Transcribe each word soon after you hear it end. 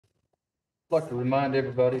I'd like to remind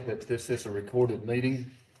everybody that this is a recorded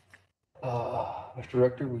meeting. Mr.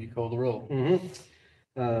 Director, will you call the roll?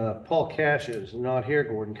 Paul Cash is not here.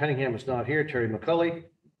 Gordon Cunningham is not here. Terry McCulley.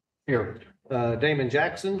 Here. Damon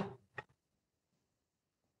Jackson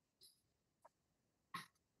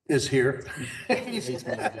is here.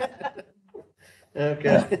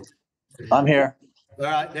 Okay. I'm here. All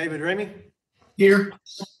right, David Remy. Here.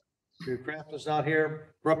 Drew Kraft is not here.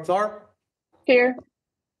 Brooke Tharp. Here.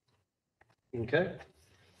 Okay.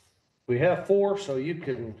 We have 4, so you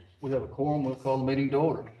can. We have a quorum. We'll call the meeting to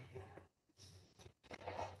order.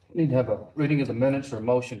 Need to have a reading of the minutes or a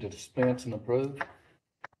motion to dispense and approve.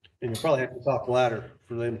 And you probably have to talk louder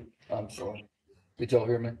for them. I'm sorry. Did y'all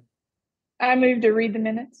hear me? I move to read the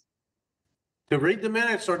minutes. To read the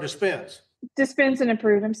minutes or dispense? Dispense and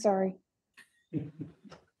approve. I'm sorry.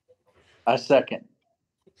 I second.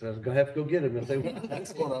 So I'm gonna have to go get them if they want.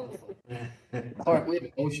 That's what I was thinking. All right, we have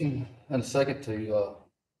a motion and a second to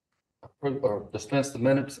approve or dispense the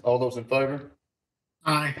minutes. All those in favor?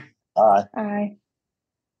 Aye. Aye. Aye.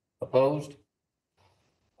 Opposed?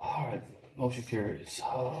 All right, motion carries.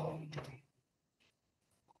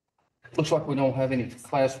 Looks like we don't have any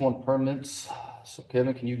class 1 permits. So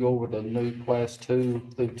Kevin, can you go over the new class 2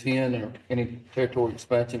 through 10 or any territory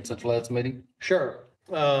expansion since last meeting? Sure.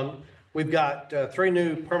 We've got 3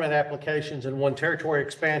 new permit applications and 1 territory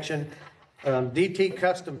expansion. DT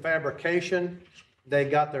Custom Fabrication, they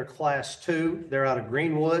got their class 2. They're out of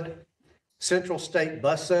Greenwood. Central State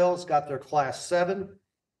Bus Sales got their class 7.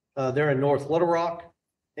 They're in North Little Rock.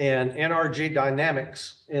 And NRG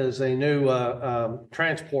Dynamics is a new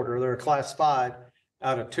transporter. They're a class 5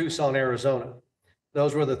 out of Tucson, Arizona.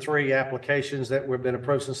 Those were the 3 applications that we've been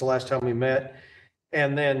approved since the last time we met.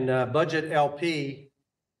 And then Budget LP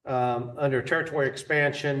under territory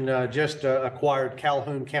expansion just acquired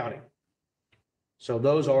Calhoun County. So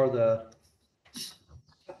those are the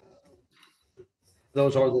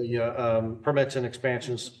permits and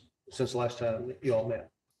expansions since the last time you all met.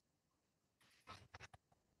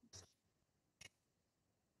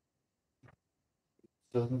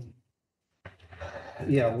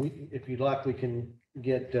 Yeah, if you'd like, we can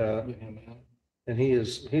get, and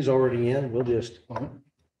he's already in. We'll just,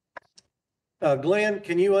 Glenn,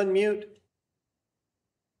 can you unmute?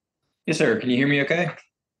 Yes, sir. Can you hear me okay?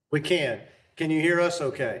 We can. Can you hear us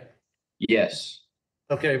okay? Yes.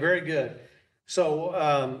 Okay, very good.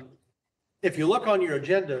 So if you look on your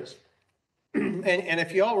agendas, and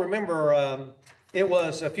if you all remember, it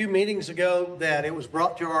was a few meetings ago that it was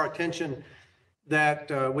brought to our attention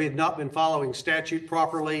that we had not been following statute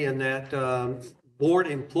properly and that board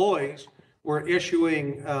employees were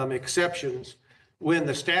issuing exceptions when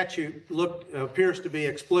the statute appears to be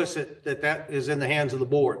explicit that is in the hands of the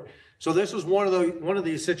board. So this is one of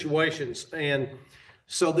these situations. And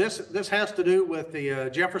so this has to do with the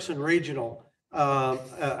Jefferson Regional,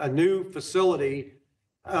 a new facility.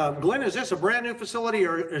 Glenn, is this a brand new facility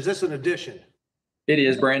or is this an addition? It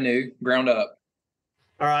is brand new, ground up.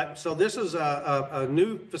 All right, so this is a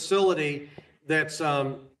new facility that's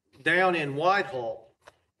down in Whitehall,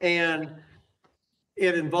 and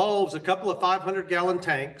it involves a couple of 500-gallon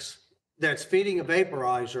tanks that's feeding a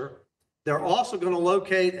vaporizer. They're also going to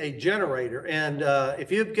locate a generator, and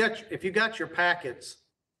if you got your packets,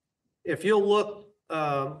 if you'll look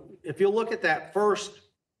at that first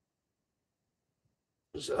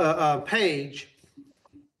page,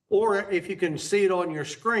 or if you can see it on your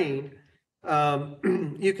screen.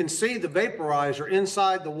 You can see the vaporizer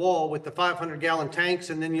inside the wall with the 500-gallon tanks,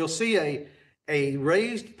 and then you'll see a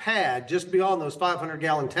raised pad just beyond those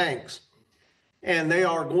 500-gallon tanks. And they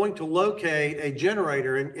are going to locate a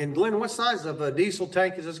generator. And Glenn, what size of a diesel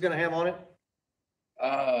tank is this going to have on it?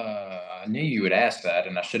 I knew you would ask that,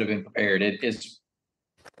 and I should have been prepared. It is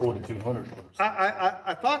 4,200.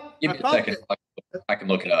 I thought. Give me a second. I can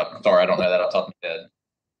look it up. Sorry, I don't know that off the top of my head.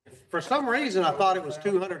 For some reason, I thought it was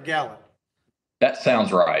 200 gallon. That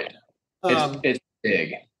sounds right. It's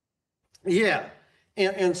big. Yeah.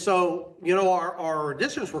 And so, you know, our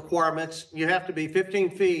distance requirements, you have to be 15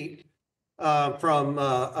 feet from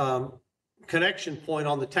connection point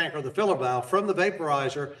on the tank or the filler valve from the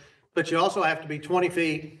vaporizer, but you also have to be 20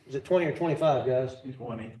 feet. Is it 20 or 25, guys?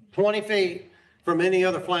 20 feet from any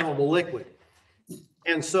other flammable liquid.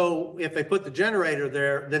 And so if they put the generator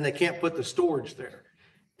there, then they can't put the storage there.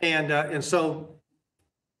 And so,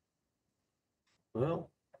 well,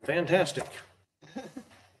 fantastic.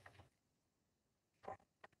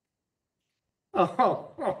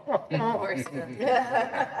 Updating.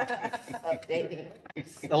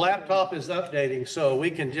 The laptop is updating, so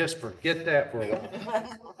we can just forget that for a while.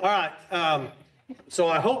 All right. So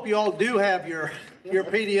I hope you all do have your your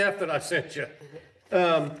PDF that I sent you.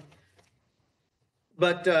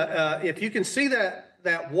 But if you can see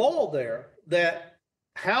that wall there that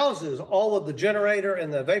houses all of the generator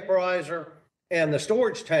and the vaporizer and the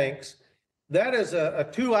storage tanks, that is a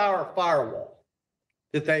 2-hour firewall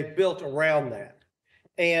that they've built around that.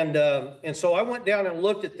 And so I went down and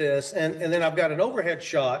looked at this, and then I've got an overhead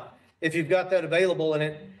shot, if you've got that available,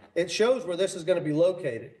 and it shows where this is going to be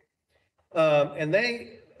located. And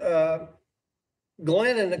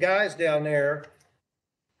Glenn and the guys down there,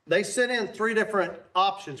 they sent in 3 different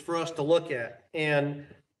options for us to look at. And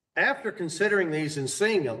after considering these and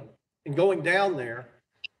seeing them and going down there,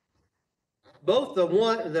 both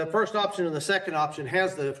the first option and the second option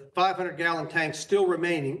has the 500-gallon tank still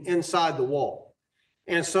remaining inside the wall.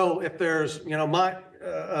 And so if there's,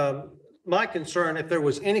 my concern, if there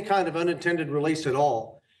was any kind of unintended release at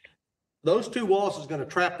all, those 2 walls is going to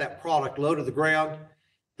trap that product low to the ground.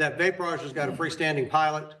 That vaporizer's got a freestanding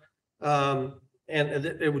pilot, and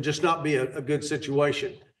it would just not be a good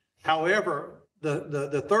situation. However,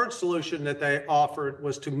 the third solution that they offered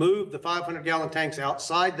was to move the 500-gallon tanks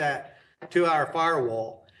outside that 2-hour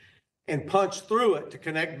firewall and punch through it to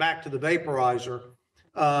connect back to the vaporizer.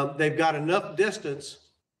 They've got enough distance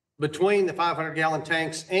between the 500-gallon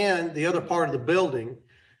tanks and the other part of the building,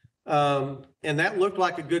 and that looked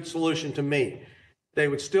like a good solution to me. They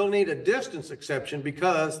would still need a distance exception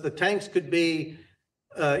because the tanks could be,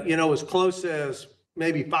 as close as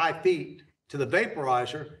maybe 5 feet to the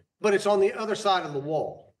vaporizer, but it's on the other side of the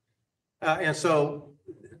wall. And so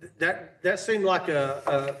that seemed like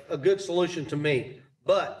a good solution to me.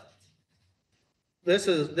 But this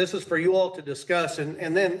is for you all to discuss.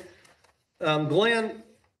 And then, Glenn,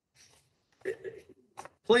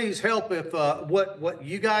 please help if what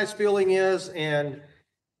you guys' feeling is, and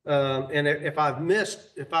if I've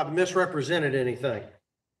misrepresented anything.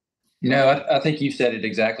 No, I think you said it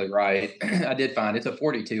exactly right. I did find it's a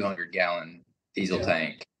 4,200 gallon diesel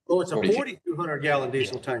tank. Oh, it's a 4,200 gallon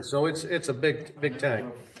diesel tank. So it's a big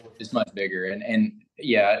tank. It's much bigger. And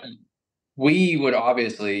yeah, we would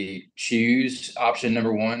obviously choose option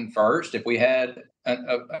number 1 first if we had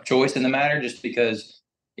a choice in the matter, just because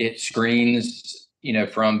it screens,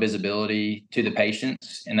 from visibility to the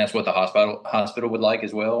patients. And that's what the hospital would like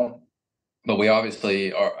as well. But we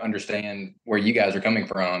obviously understand where you guys are coming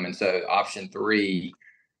from. And so option 3,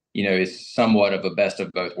 is somewhat of a best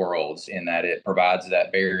of both worlds in that it provides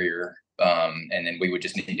that barrier. And then we would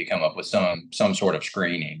just need to come up with some sort of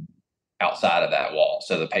screening outside of that wall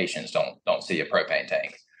so the patients don't see a propane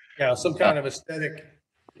tank. Yeah, some kind of aesthetic.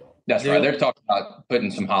 That's right. They're talking about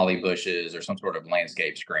putting some holly bushes or some sort of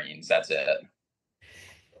landscape screens. That's it.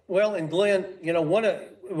 Well, and Glenn,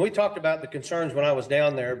 we talked about the concerns when I was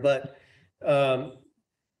down there, but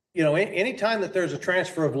anytime that there's a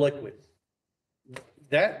transfer of liquid,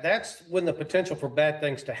 that's when the potential for bad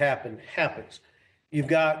things to happens. You've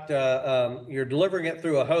got, you're delivering it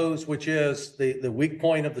through a hose, which is the weak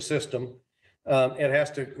point of the system. It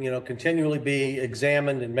has to, continually be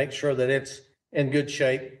examined and make sure that it's in good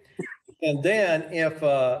shape. And then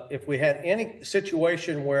if we had any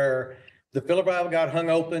situation where the filler valve got hung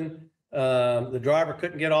open, the driver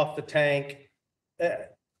couldn't get off the tank,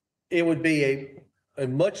 it would be a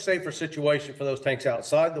much safer situation for those tanks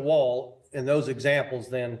outside the wall in those examples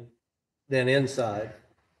than inside.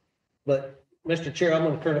 But Mr. Chair, I'm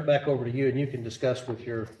going to turn it back over to you, and you can discuss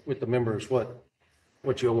with the members what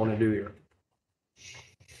you'll want to do here.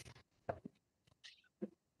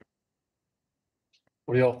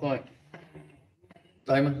 What do y'all think?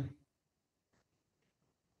 Damon?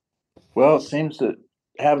 Well, it seems that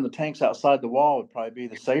having the tanks outside the wall would probably be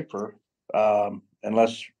the safer,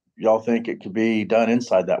 unless y'all think it could be done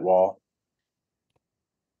inside that wall.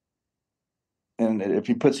 And if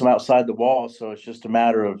you put some outside the wall, so it's just a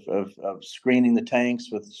matter of screening the tanks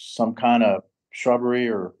with some kind of shrubbery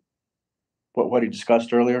or what he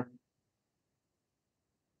discussed earlier.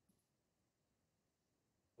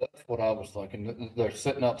 That's what I was thinking. They're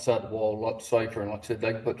sitting outside the wall a lot safer, and like I said,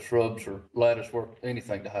 they can put shrubs or lattice work,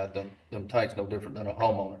 anything to hide them tanks, no different than a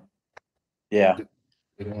homeowner. Yeah.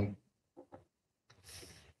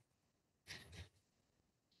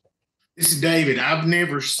 This is David. I've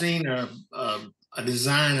never seen a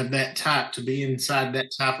design of that type to be inside that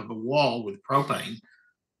type of a wall with propane.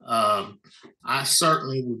 I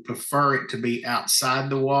certainly would prefer it to be outside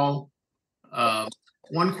the wall.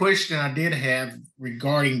 One question I did have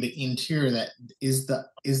regarding the interior, that is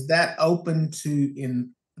that open to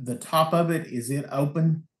in the top of it? Is it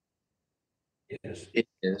open? Yes. It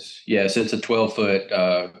is. Yes, it's a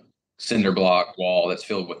 12-foot cinder block wall that's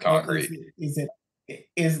filled with concrete.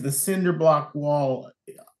 Is the cinder block wall,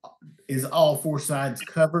 is all four sides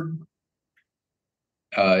covered?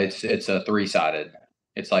 It's a three-sided.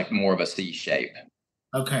 It's like more of a C shape.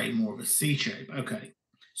 Okay, more of a C shape. Okay.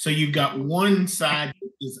 So you've got one side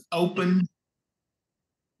that is open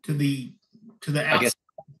to the outside.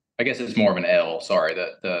 I guess it's more of an L. Sorry,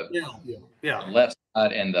 the Yeah. left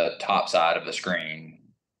side and the top side of the screen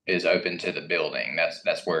is open to the building.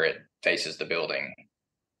 That's where it faces the building.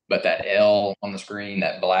 But that L on the screen,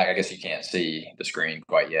 that black, I guess you can't see the screen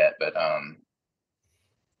quite yet, but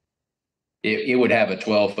it would have a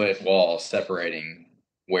 12-foot wall separating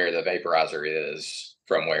where the vaporizer is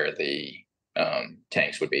from where the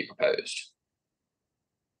tanks would be proposed.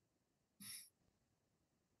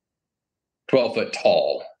 12-foot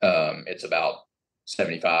tall. It's about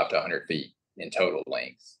 75 to 100 feet in total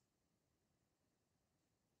length.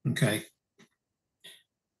 Okay.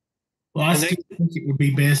 Well, I still think it would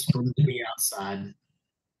be best for them to be outside.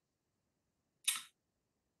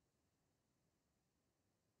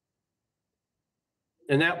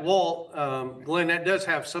 And that wall, Glenn, that does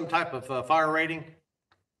have some type of fire rating?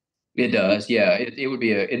 It does, yeah.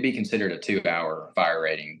 It'd be considered a 2-hour fire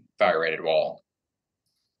rated wall.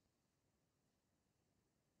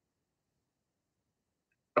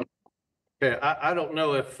 Okay, I don't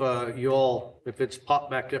know if if it's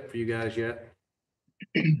popped back up for you guys yet.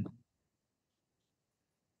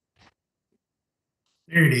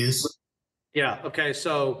 There it is. Yeah, okay,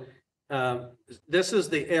 so this is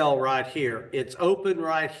the L right here. It's open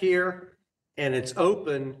right here, and it's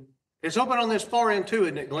open on this far end too,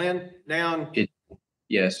 isn't it, Glenn? Down.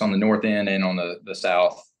 Yes, on the north end and on the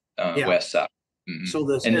south west side. Mm-hmm. So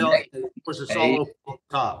this And L, of course, it's all open on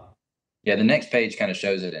top. Yeah, the next page kind of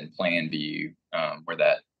shows it in plan view, where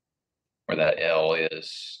that L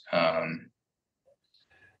is.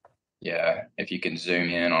 Yeah, if you can zoom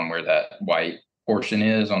in on where that white portion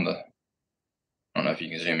is on the, I don't know if you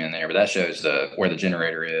can zoom in there, but that shows where the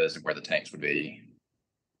generator is and where the tanks would be.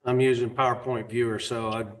 I'm using PowerPoint viewer,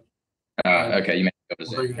 so okay, you may go to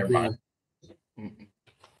zoom. Never mind.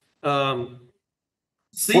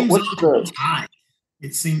 Seems tight.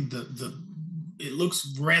 It seemed it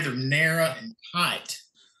looks rather narrow and tight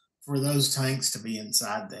for those tanks to be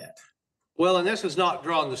inside that. Well, and this is not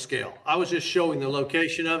drawing the scale. I was just showing the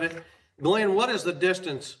location of it. Glenn, what is the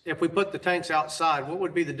distance, if we put the tanks outside, what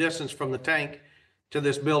would be the distance from the tank to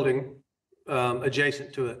this building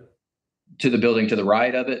adjacent to it? To the building to the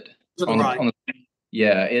right of it? To the right.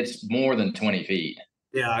 Yeah, it's more than 20 feet.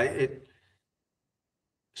 Yeah,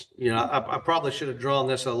 I probably should have drawn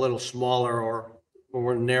this a little smaller or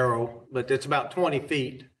more narrow, but it's about 20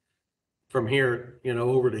 feet from here,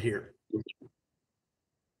 over to here.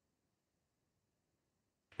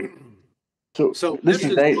 So this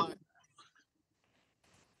is Dave.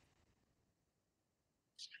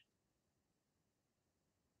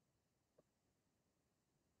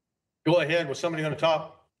 Go ahead. Was somebody going to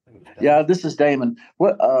talk? Yeah, this is Damon.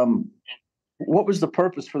 What was the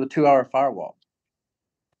purpose for the 2-hour firewall?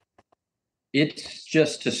 It's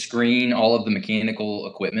just to screen all of the mechanical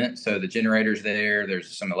equipment. So the generator's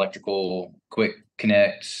there's some electrical quick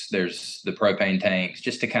connects, there's the propane tanks,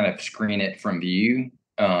 just to kind of screen it from view.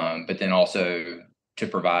 But then also to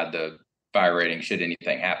provide the fire rating should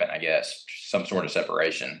anything happen, I guess, some sort of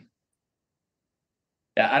separation.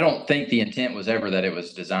 I don't think the intent was ever that it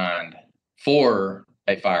was designed for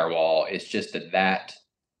a firewall. It's just that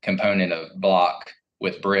component of block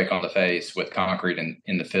with brick on the face with concrete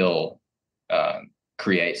in the fill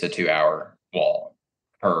creates a 2-hour wall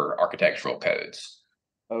per architectural codes.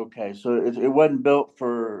 Okay, so it wasn't built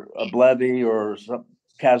for a levee or some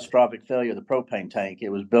catastrophic failure of the propane tank. It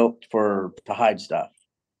was built to hide stuff.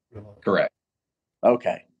 Correct.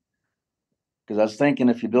 Okay. Because I was thinking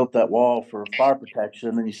if you built that wall for fire protection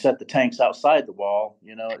and you set the tanks outside the wall,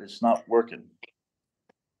 it's not working.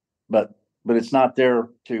 But it's not there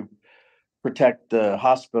to protect the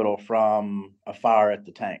hospital from a fire at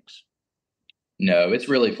the tanks. No, it's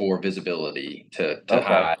really for visibility to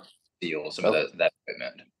hide, steal some of that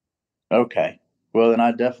equipment. Okay. Well, then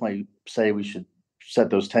I definitely say we should set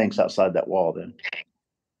those tanks outside that wall then.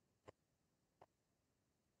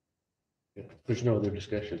 There's no other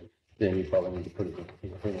discussion. Then you probably need to put it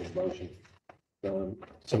in a formal motion.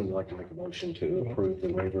 Someone would like to make a motion to approve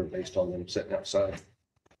the waiver based on them sitting outside.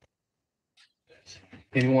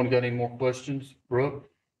 Anyone got any more questions? Brooke,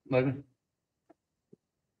 maybe?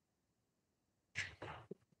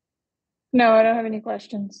 No, I don't have any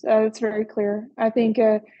questions. It's very clear. I think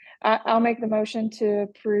I'll make the motion to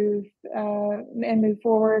approve and move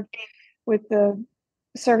forward with the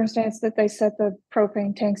circumstance that they set the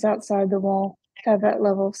propane tanks outside the wall to have that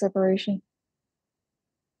level of separation.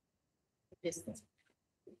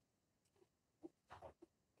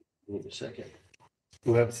 Need a second.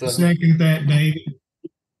 Do we have a second? Second that, David.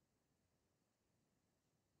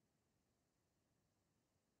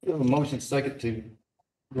 We have a motion second to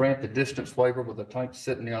grant the distance waiver with the tank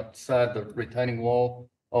sitting outside the retaining wall.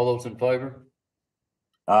 All those in favor?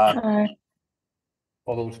 Aye.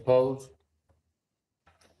 All those opposed?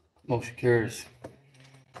 Motion carries.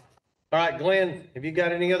 All right, Glenn, have you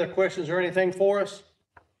got any other questions or anything for us?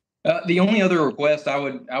 The only other request I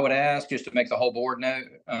would ask, just to make the whole board know,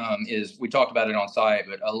 is we talked about it on site,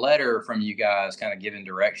 but a letter from you guys kind of giving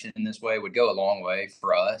direction in this way would go a long way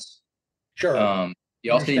for us. Sure.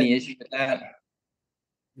 Y'all see any issue with that?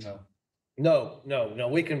 No. No.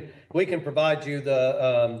 We can provide you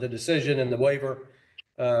the decision and the waiver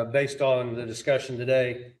based on the discussion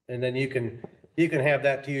today, and then you can have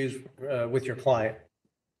that to use with your client.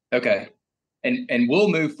 Okay. And we'll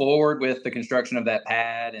move forward with the construction of that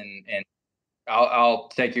pad, and I'll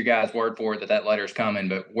take your guys' word for it that letter's coming,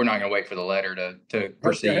 but we're not gonna wait for the letter to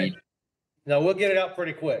proceed. Okay. No, we'll get it out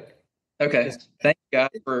pretty quick. Okay. Thank you guys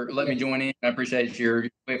for letting me join in. I appreciate your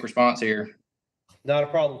quick response here. Not a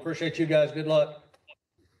problem. Appreciate you guys. Good luck.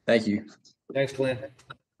 Thank you. Thanks, Glenn.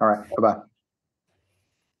 All right. Bye-bye.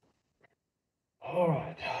 All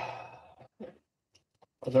right.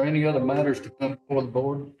 Are there any other matters to come before the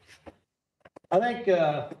board? I think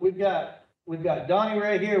we've got Donnie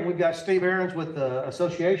right here. We've got Steve Aarons with the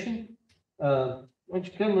association. Why don't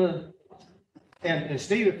you come and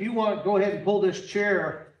Steve, if you want, go ahead and pull this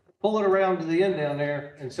chair, pull it around to the end down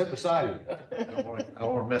there and sit beside him. I don't want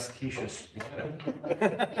to mess Keisha's.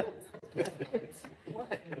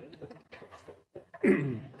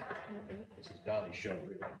 This is Donnie's show.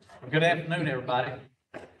 Good afternoon, everybody.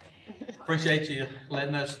 Appreciate you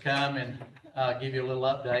letting us come and give you a little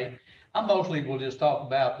update. I mostly will just talk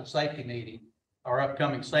about the safety meeting, our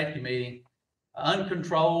upcoming safety meeting,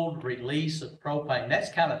 uncontrolled release of propane.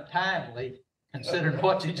 That's kind of timely considering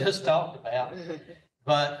what you just talked about.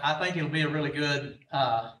 But I think it'll be a really good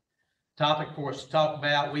topic for us to talk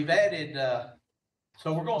about. We've added,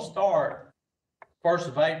 so we're going to start 1st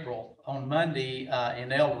of April on Monday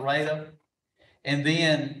in El Dorado. And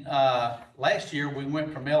then last year we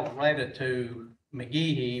went from El Dorado to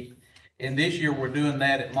McGehee, and this year we're doing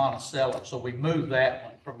that at Monticello. So we moved that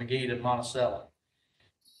one from McGehee to Monticello.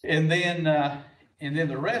 And then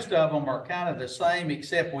the rest of them are kind of the same,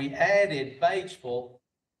 except we added Batesville.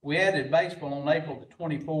 We added Batesville on April the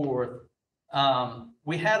 24th.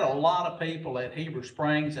 We had a lot of people at Heber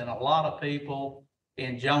Springs and a lot of people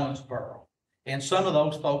in Jonesboro. And some of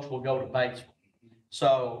those folks will go to Batesville.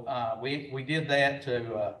 So we did that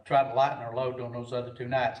to try to lighten our load on those other 2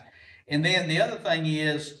 nights. And then the other thing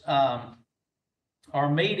is our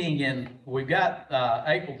meeting we've got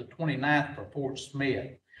April the 29th for Fort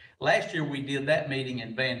Smith. Last year we did that meeting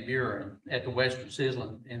in Van Buren at the Western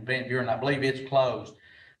Sizzlin in Van Buren. I believe it's closed.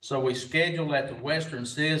 So we scheduled at the Western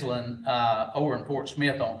Sizzlin over in Fort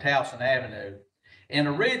Smith on Towson Avenue. And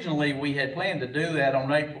originally we had planned to do that on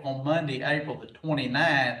Monday, April the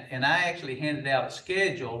 29th. And I actually handed out a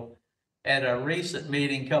schedule at a recent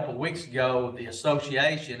meeting a couple of weeks ago with the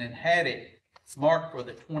association and had it marked for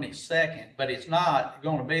the 22nd, but it's not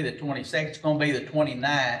going to be the 22nd. It's going to be the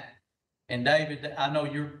 29th. And David, I know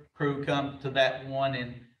your crew come to that one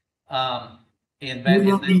in We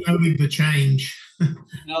noted the change.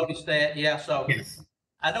 Noticed that, yeah. So Yes.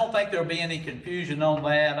 I don't think there'll be any confusion on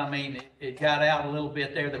that. I mean, it got out a little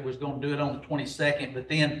bit there that was going to do it on the 22nd, but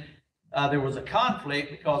then there was a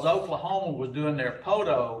conflict because Oklahoma was doing their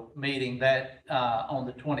POTO meeting that on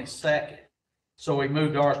the 22nd. So we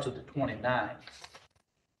moved ours to the 29th.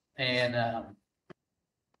 And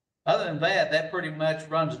other than that, that pretty much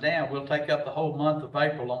runs down. We'll take up the whole month of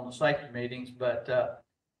April on the safety meetings, but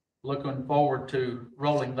looking forward to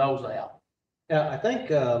rolling those out. Yeah, I think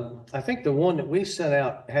the one that we sent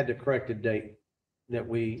out had the corrected date that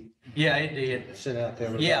we Yeah, it did. sent out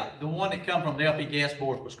there. Yeah, the one that come from the LP Gas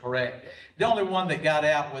Board was correct. The only one that got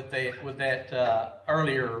out with that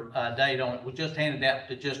earlier date on it was just handed out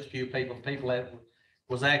to just a few people. People that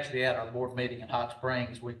was actually at our board meeting in Hot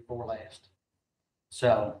Springs week before last.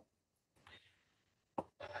 So.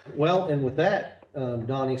 Well, and with that,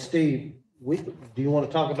 Donnie, Steve, do you want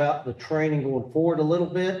to talk about the training going forward a little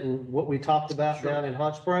bit and what we talked about down in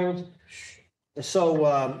Hot Springs?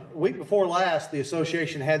 So week before last, the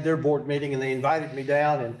association had their board meeting and they invited me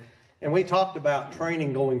down and we talked about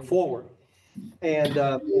training going forward. And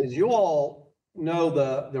as you all know,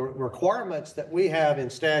 the requirements that we have in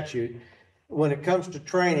statute when it comes to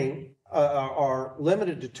training are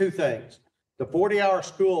limited to 2 things. The 40-hour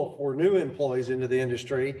school for new employees into the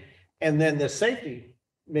industry, and then the safety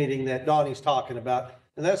meeting that Donnie's talking about.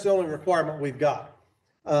 And that's the only requirement we've got.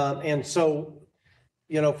 And so,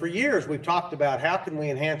 for years, we've talked about how can we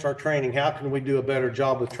enhance our training? How can we do a better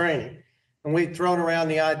job with training? And we've thrown around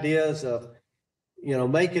the ideas of,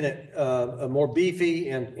 making it more beefy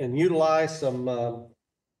and utilize some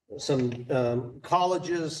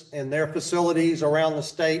colleges and their facilities around the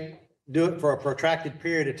state, do it for a protracted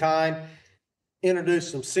period of time,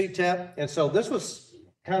 introduce some CTEP. And so this was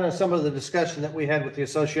kind of some of the discussion that we had with the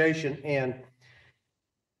association. And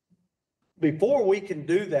before we can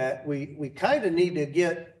do that, we kind of need to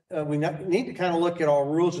need to kind of look at our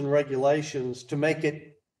rules and regulations to make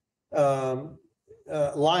it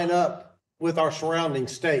line up with our surrounding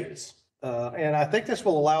states. And I think this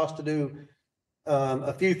will allow us to do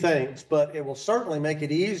a few things, but it will certainly make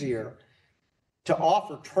it easier to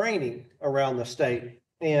offer training around the state.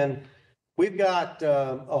 And we've got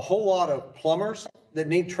a whole lot of plumbers that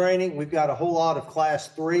need training. We've got a whole lot of class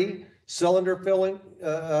 3 cylinder filling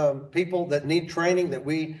people that need training that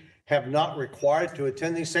we have not required to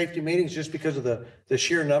attend these safety meetings just because of the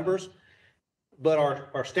sheer numbers. But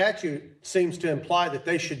our statute seems to imply that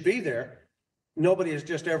they should be there. Nobody has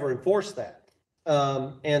just ever enforced that.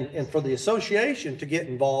 And for the association to get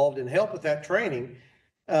involved and help with that training,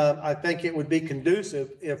 I think it would be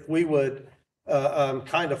conducive if we would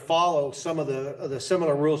kind of follow some of the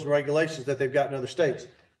similar rules and regulations that they've got in other states.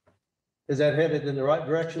 Is that headed in the right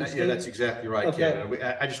direction, Steve? Yeah, that's exactly right, Okay. Kevin.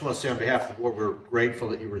 I just want to say on behalf of the board, we're grateful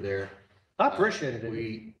that you were there. I appreciated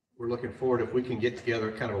it. We're looking forward, if we can get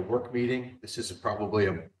together kind of a work meeting. This isn't probably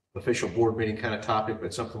a official board meeting kind of topic,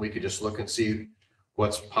 but something we could just look and see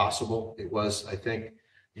what's possible. It was, I think,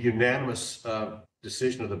 unanimous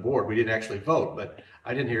decision of the board. We didn't actually vote, but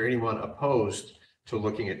I didn't hear anyone opposed to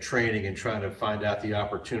looking at training and trying to find out the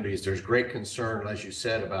opportunities. There's great concern, as you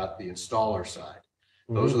said, about the installer side.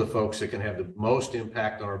 Those are the folks that can have the most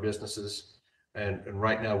impact on our businesses. And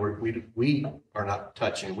right now we are not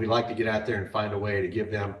touching. We like to get out there and find a way to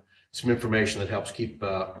give them some information that helps keep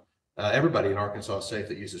everybody in Arkansas safe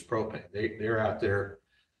that uses propane. They're out there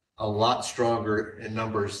a lot stronger in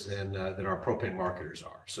numbers than our propane marketers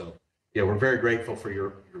are. So yeah, we're very grateful for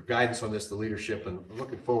your guidance on this, the leadership, and we're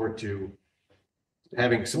looking forward to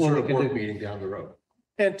having some sort of board meeting down the road.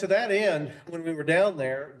 And to that end, when we were down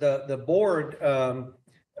there, the board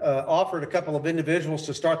offered a couple of individuals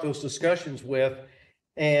to start those discussions with.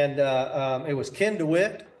 And it was Ken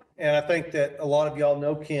DeWitt. And I think that a lot of y'all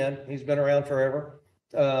know Ken. He's been around forever.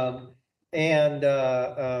 And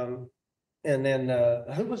then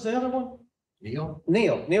who was the other one?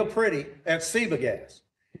 Neil Pretty at Seba Gas.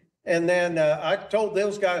 And then I told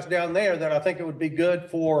those guys down there that I think it would be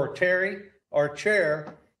good for Terry, our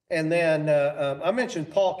chair. And then I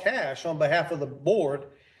mentioned Paul Cash on behalf of the board,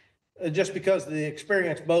 just because of the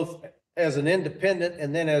experience, both as an independent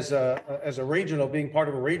and then as a regional, being part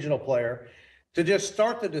of a regional player, to just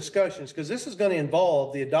start the discussions, because this is going to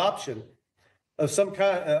involve the adoption of some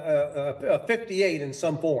kind of 58 in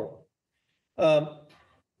some form.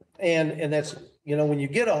 And that's, when you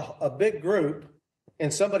get a big group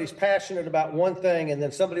and somebody's passionate about one thing, and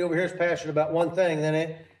then somebody over here is passionate about one thing,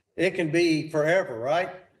 then it can be forever, right?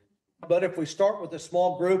 But if we start with a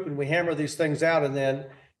small group and we hammer these things out, and then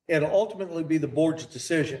it'll ultimately be the board's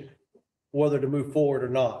decision whether to move forward or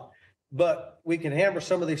not. But we can hammer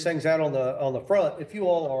some of these things out on the front if you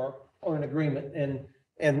all are in agreement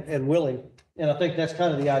and willing. And I think that's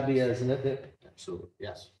kind of the idea, isn't it? Absolutely.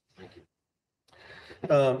 Yes. Thank you.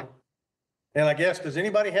 And I guess, does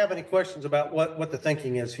anybody have any questions about what the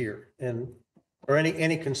thinking is here, or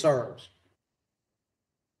any concerns?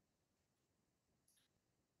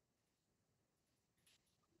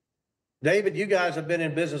 David, you guys have been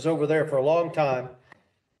in business over there for a long time.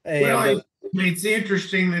 And it's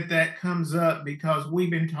interesting that comes up because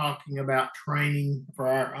we've been talking about training for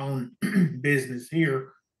our own business here,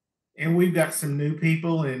 and we've got some new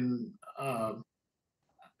people, and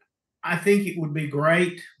I think it would be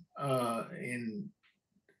great in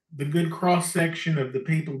the good cross section of the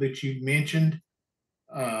people that you've mentioned.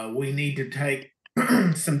 We need to take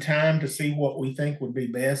some time to see what we think would be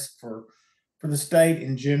best for the state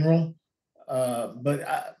in general.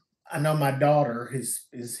 But I know my daughter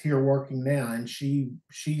is here working now, and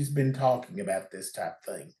she's been talking about this type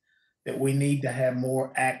of thing, that we need to have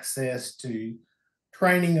more access to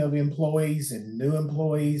training of employees and new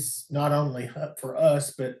employees, not only for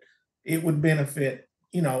us, but it would benefit,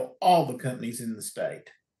 all the companies in the state.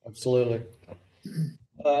 Absolutely.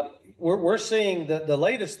 We're seeing the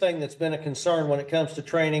latest thing that's been a concern when it comes to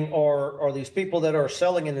training are these people that are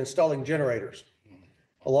selling and installing generators.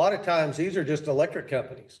 A lot of times these are just electric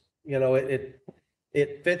companies.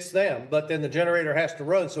 It fits them, but then the generator has to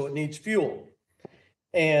run, so it needs fuel.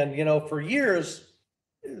 And, for years,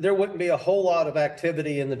 there wouldn't be a whole lot of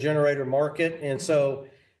activity in the generator market. And so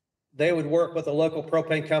they would work with a local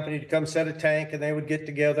propane company to come set a tank, and they would get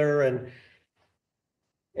together.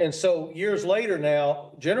 And so years later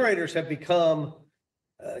now, generators have become,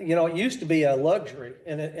 it used to be a luxury,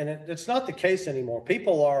 and it's not the case anymore.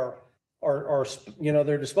 People are,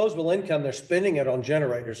 their disposable income, they're spending it on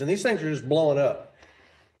generators, and these things are just blowing up.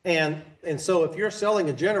 And so if you're selling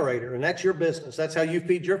a generator and that's your business, that's how you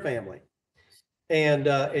feed your family.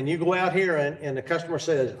 And you go out here and the customer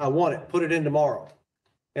says, I want it, put it in tomorrow.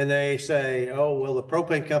 And they say, oh, well, the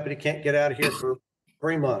propane company can't get out of here for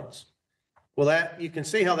 3 months. Well, you can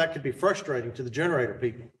see how that could be frustrating to the generator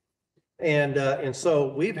people. And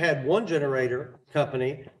so we've had one generator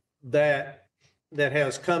company that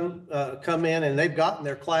has come in, and they've gotten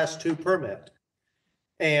their Class 2 permit.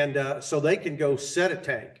 And so they can go set a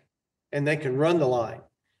tank and they can run the line.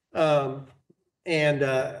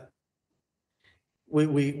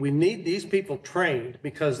 We need these people trained,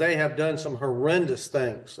 because they have done some horrendous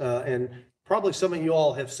things. And probably some of you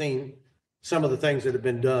all have seen some of the things that have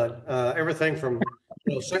been done. Everything from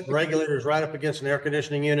setting regulators right up against an air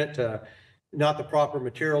conditioning unit to not the proper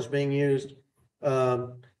materials being used.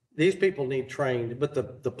 These people need trained, but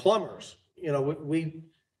the plumbers,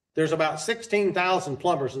 there's about 16,000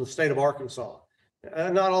 plumbers in the state of Arkansas.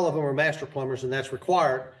 Not all of them are master plumbers, and that's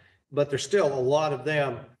required, but there's still a lot of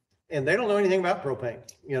them, and they don't know anything about propane.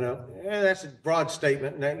 That's a broad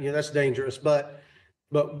statement, and that's dangerous. But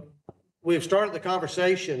we've started the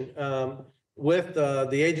conversation with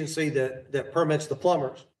the agency that permits the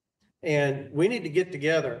plumbers, and we need to get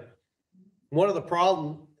together. One of the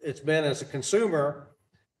problems it's been, as a consumer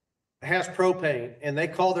has propane, and they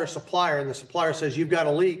call their supplier, and the supplier says, you've got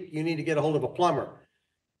a leak, you need to get a hold of a plumber,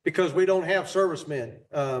 because we don't have servicemen,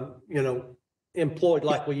 employed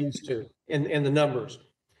like we used to in the numbers.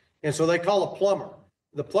 And so they call a plumber.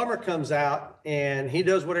 The plumber comes out and he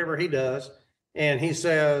does whatever he does, and he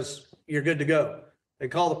says, you're good to go. They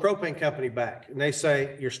call the propane company back and they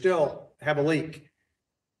say, you still have a leak.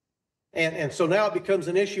 And so now it becomes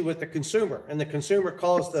an issue with the consumer, and the consumer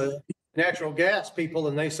calls the natural gas people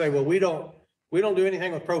and they say, well, we don't do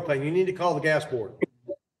anything with propane. You need to call the gas board.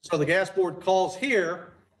 So the gas board calls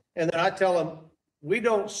here, and then I tell them, we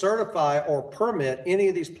don't certify or permit any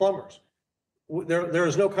of these plumbers. There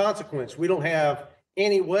is no consequence. We don't have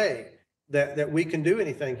any way that we can do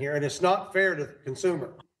anything here, and it's not fair to the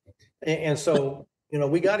consumer. And so,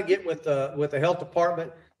 we got to get with the health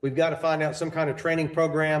department. We've got to find out some kind of training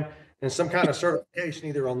program and some kind of certification,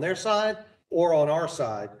 either on their side or on our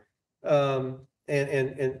side,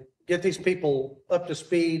 and get these people up to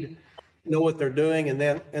speed, know what they're doing, and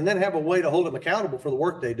then have a way to hold them accountable for the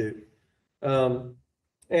work they do.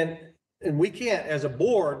 And we can't, as a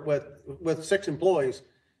board with 6 employees,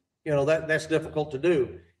 that's difficult to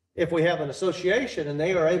do. If we have an association and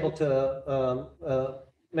they are able to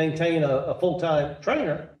maintain a full-time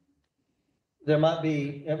trainer, it might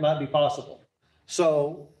be possible.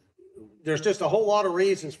 So there's just a whole lot of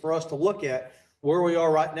reasons for us to look at where we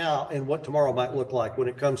are right now and what tomorrow might look like when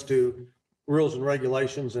it comes to rules and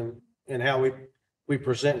regulations and how we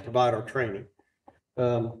present and provide our training.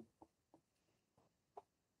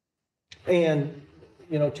 And,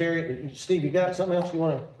 Terry, Steve, you got something else you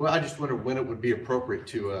want to? Well, I just wonder when it would be appropriate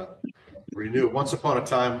to renew. Once upon a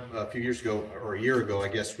time, a few years ago, or a year ago, I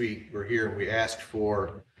guess, we were here and we asked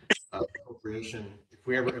for appropriation.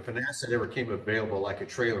 If an asset ever came available, like a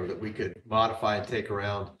trailer that we could modify and take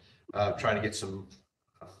around, trying to get some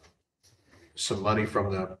money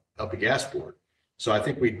from the LP Gas Board. So I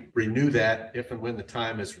think we renew that if and when the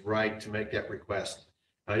time is right to make that request.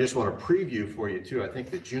 I just want to preview for you too. I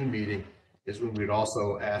think the June meeting is when we'd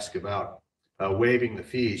also ask about waiving the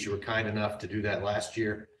fees. You were kind enough to do that last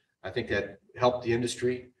year. I think that helped the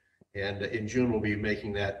industry, and in June we'll be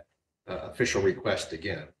making that official request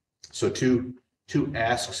again. So two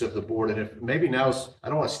asks of the board, and if maybe now's, I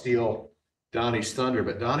don't want to steal Donnie's thunder,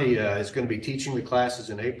 but Donnie is going to be teaching the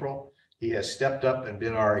classes in April. He has stepped up and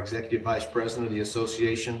been our executive vice president of the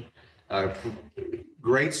association.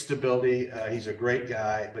 Great stability. He's a great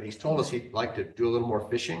guy, but he's told us he'd like to do a little more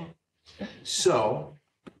fishing. So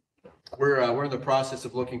we're in the process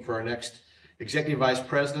of looking for our next executive vice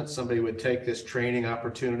president. Somebody would take this training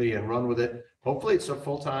opportunity and run with it. Hopefully it's a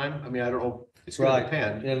full-time. I mean, I don't know. It's going to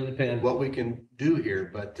depend. It'll depend what we can do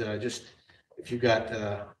here, but just if you've got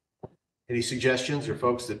any suggestions or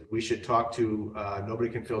folks that we should talk to, nobody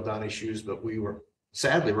can fill Donnie's shoes, but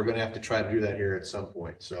sadly, we're going to have to try to do that here at some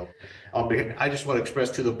point. So I just want to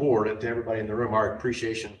express to the board and to everybody in the room our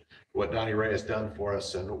appreciation what Donnie Ray has done for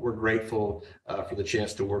us, and we're grateful for the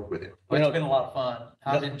chance to work with him. Well, it's been a lot of fun.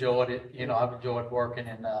 I've enjoyed it. I've enjoyed working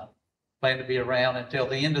and plan to be around until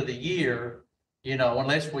the end of the year,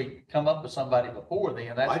 unless we come up with somebody before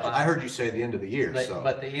then, that's fine. I heard you say the end of the year, so.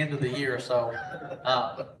 But the end of the year, so.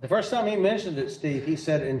 The first time he mentioned it, Steve, he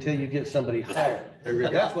said until you get somebody hired.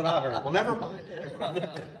 That's what I heard. Well, never mind.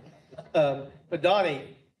 But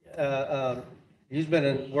Donnie, he's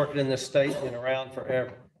been working in this state and around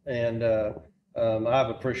forever. And I've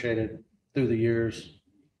appreciated through the years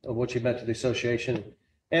of what you meant to the association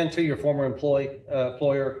and to your former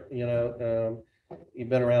employer, you've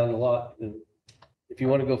been around a lot. If you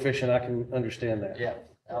want to go fishing, I can understand that. Yeah,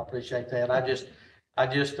 I appreciate that. I just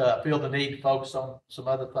feel the need to focus on some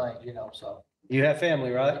other things, so. You have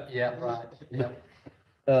family, right? Yeah, right. Yeah.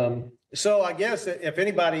 So I guess if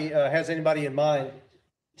anybody has anybody in mind,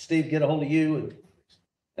 Steve, get a hold of you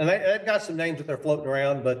and they've got some names that they're floating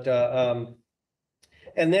around, but,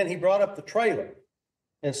 and then he brought up the trailer.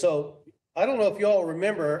 And so I don't know if you all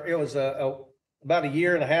remember, it was about a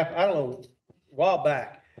year and a half, I don't know, a while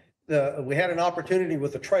back, we had an opportunity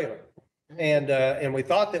with the trailer. And we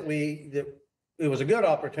thought that it was a good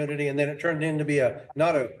opportunity, and then it turned into be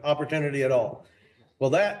not an opportunity at all. Well,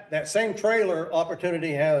 that same trailer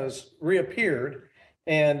opportunity has reappeared,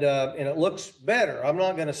 and it looks better. I'm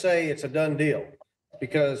not going to say it's a done deal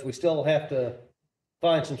because we still have to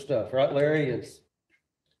find some stuff, right, Larry? It's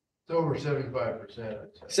over 75%.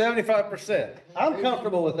 75%. I'm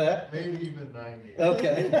comfortable with that. Maybe even 90.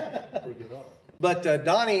 Okay. But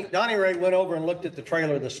Donnie Ray went over and looked at the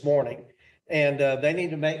trailer this morning, and they need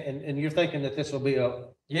to make, and you're thinking that this will be a.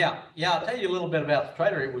 Yeah. I'll tell you a little bit about the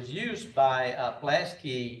trailer. It was used by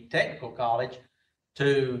Pulaski Technical College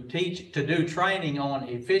to do training on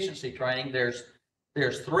efficiency training. There's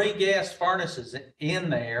 3 gas furnaces in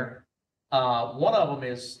there. One of them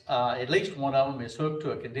is, at least one of them is hooked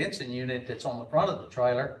to a condensing unit that's on the front of the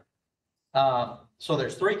trailer. So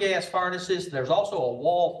there's 3 gas furnaces. There's also a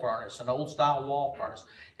wall furnace, an old style wall furnace.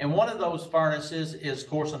 And one of those furnaces is, of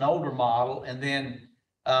course, an older model. And then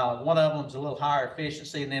one of them is a little higher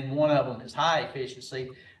efficiency. And then one of them is high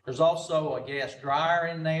efficiency. There's also a gas dryer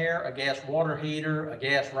in there, a gas water heater, a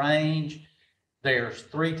gas range. There's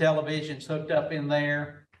 3 televisions hooked up in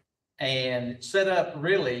there and set up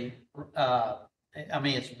really,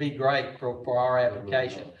 it's be great for our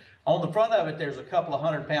application. On the front of it, there's a couple of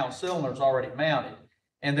 100-pound cylinders already mounted,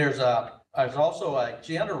 and there's also a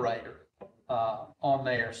generator on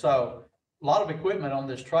there. So a lot of equipment on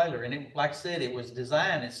this trailer, and like I said, it was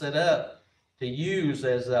designed and set up to use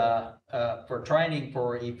as for training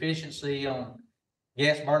for efficiency on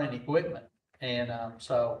gas burning equipment, and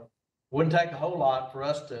so wouldn't take a whole lot for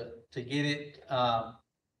us to get it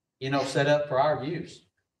set up for our use.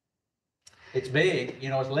 It's big,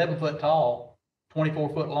 it's 11 foot tall, 24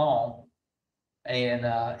 foot long, and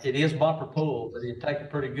it is bumper pull, but it'd take a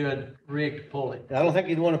pretty good rig to pull it. I don't think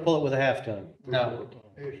you'd want to pull it with a half ton. No.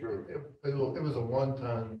 It was a 1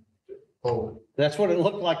 ton pull. That's what it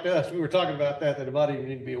looked like to us. We were talking about that it might even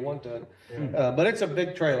need to be a 1 ton. Yeah. But it's a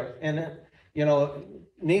big trailer and,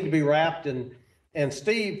 need to be wrapped. And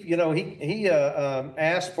Steve, he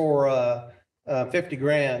asked for 50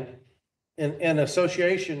 grand in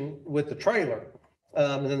association with the trailer.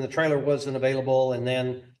 And then the trailer wasn't available, and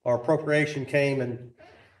then our appropriation came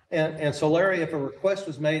and so Larry, if a request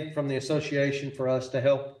was made from the association for us to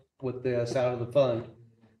help with this out of the fund,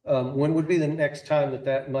 when would be the next time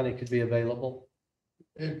that money could be available?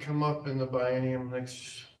 It'd come up in the biennium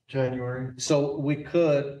next January. So we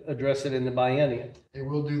could address it in the biennium. It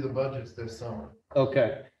will do the budgets this summer.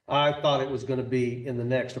 Okay. I thought it was going to be in the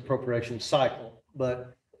next appropriation cycle,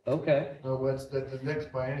 but okay. No, that's the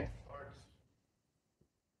next biennium.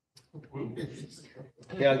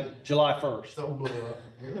 Yeah, July 1st. Something blew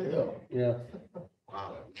up. Yeah,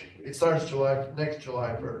 Wow. It starts next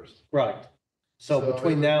July 1st. right. So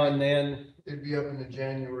between now and then, It'd be up in the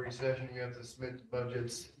January session. We have to submit the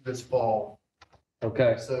budgets this fall.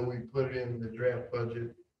 okay, So we put it in the draft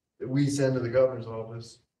budget that we send to the governor's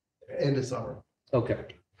office end of summer. okay.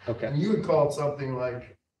 And you would call it something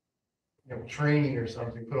like, training or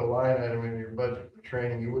something, put a line item in your budget for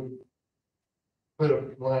training. You wouldn't put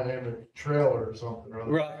a line item in a trailer or something. Or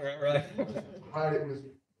other. Right. Hide it with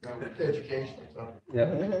education or something.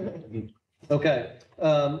 Yeah. Okay.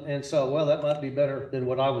 And so, that might be better than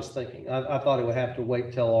what I was thinking. I thought it would have to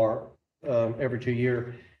wait till our every 2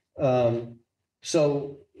 year.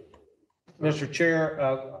 So, Mr. Chair,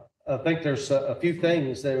 I think there's a few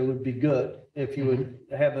things that would be good if you would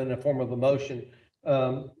have in the form of a motion.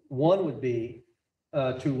 One would be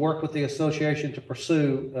to work with the association to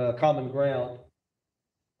pursue common ground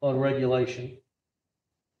on regulation.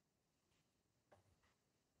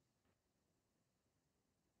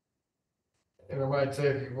 And I might say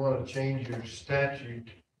if you want to change your statute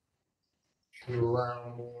to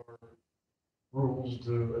allow more rules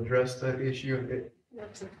to address that issue,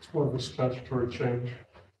 It's more of a statutory change.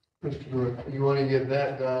 Mr. Director. you want to get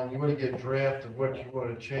that done, you want to get a draft of what you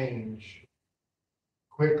want to change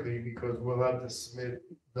quickly, because we'll have to submit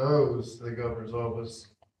those to the governor's office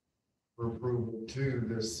for approval too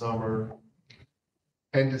this summer,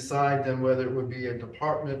 and decide then whether it would be a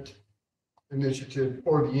department initiative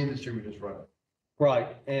or the industry would just run it.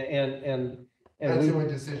 Right, and That's we, the only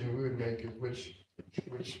decision we would make, is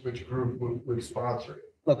which group would sponsor it.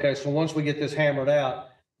 okay, so once we get this hammered out,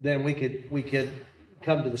 then we could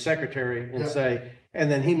come to the secretary and Yeah. say,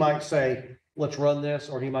 and then he might say, let's run this,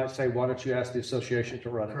 or he might say, why don't you ask the association to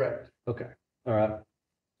run it? Correct. Okay, all right.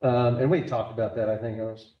 And we talked about that, I think,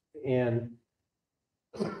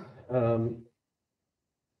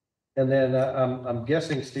 and then I'm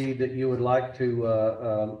guessing, Steve, that you would like to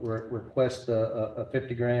request a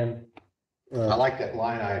 50 grand. I like that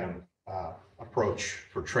line item approach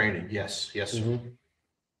for training. Yes, yes, sir.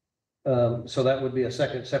 So that would be a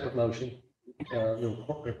separate motion. The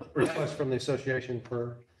request from the association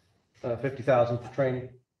for 50,000 for training.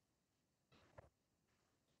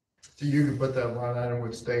 So you can put that line item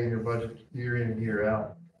would stay in your budget year in and year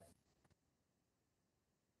out.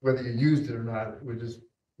 Whether you used it or not, it would just,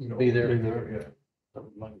 Be there. Yeah.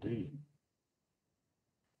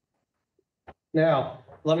 Now,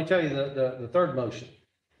 let me tell you the third motion.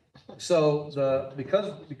 So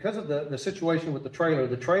because of the situation with the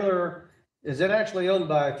trailer, is it actually owned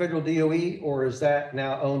by federal DOE, or is that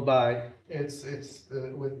now owned by? It's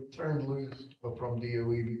with turned loose from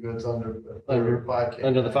DOE because under Under 5K.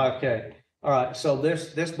 Under the 5K. All right, so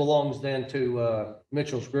this belongs then to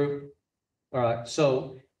Mitchell's group. All right,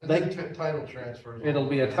 so Title transfers. it'll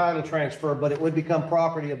be a title transfer, but it would become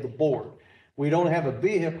property of the board. We don't have a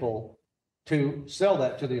vehicle to sell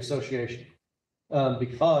that to the association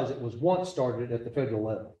because it was once started at the federal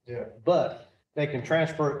level. Yeah. But they can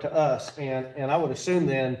transfer it to us, and I would assume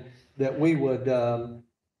then that we would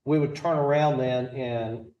turn around then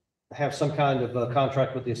and have some kind of a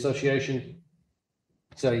contract with the association.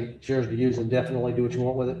 Say, shares to use indefinitely, do what you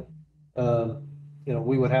want with it.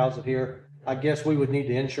 We would house it here. I guess we would need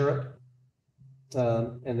to insure it.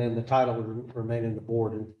 And then the title would remain in the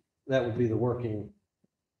board, and that would be the working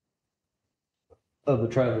of the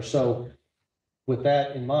trailer. So with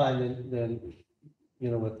that in mind, then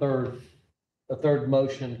a third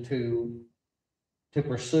motion to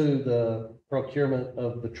pursue the procurement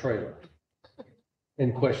of the trailer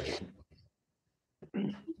in question.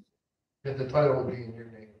 But the title will be in your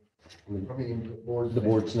name. I mean, the board's. The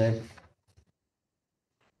board's name.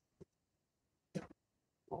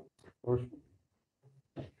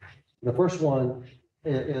 The first one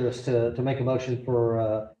is to make a motion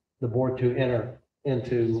for the board to enter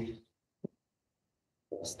into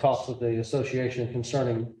talks with the association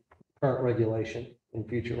concerning current regulation and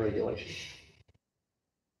future regulation.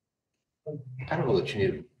 I don't know that you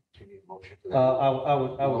need a motion for that.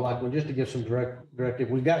 I would like one just to give some directive.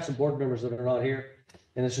 We've got some board members that are not here,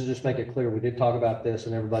 and this will just make it clear. We did talk about this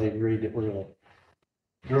and everybody agreed that we're going to.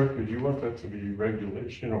 Director, do you want that to be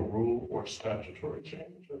regulation or rule or statutory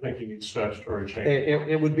change? I think you need statutory change.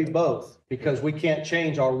 It would be both, because we can't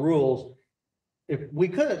change our rules. If we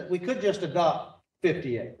could just adopt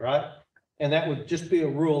 58, right? And that would just be a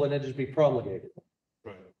rule and it'd just be promulgated.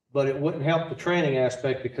 Right. But it wouldn't help the training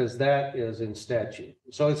aspect because that is in statute.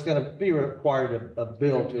 So it's going to be required a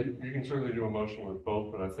bill to. You can certainly do a motion with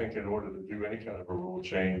both, but I think in order to do any kind of a rule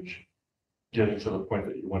change, getting to the point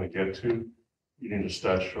that you want to get to, you need a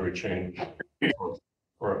statutory change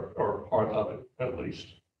or part of it at least.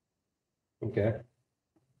 Okay.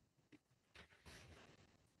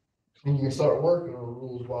 And you can start working on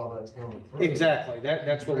rules while that's going through. Exactly.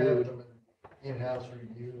 That's what we Draft would. them in in-house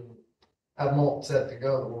review and have them all set to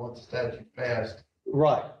go once the statute passed.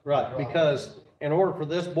 Right. Because in order for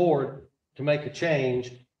this board to make a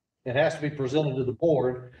change, it has to be presented to the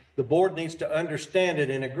board. The board needs to understand it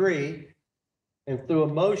and agree, and through a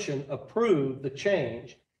motion, approve the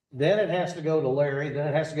change. Then it has to go to Larry, then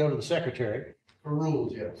it has to go to the secretary For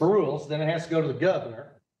rules, yes. for rules, then it has to go to the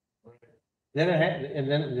governor. Then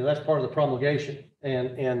and then that's part of the promulgation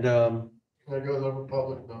and That goes over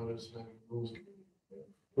public notice and rules.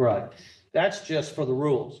 right. That's just for the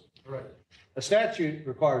rules. Right. A statute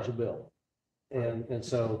requires a bill. And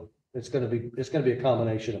so it's going to be a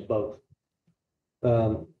combination of both.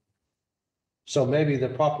 So maybe the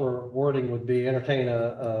proper wording would be entertain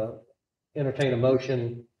a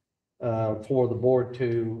motion for the board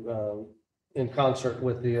to, in concert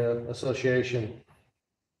with the association,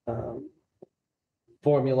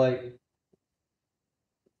 formulate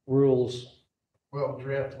rules, Well,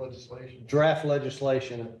 draft legislation draft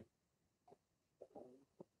legislation.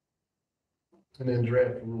 and then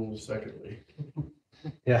draft rules secondly.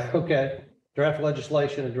 Yeah, okay. Draft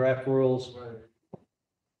legislation and draft rules. Right.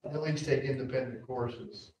 At least take independent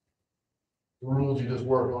courses. The rules you just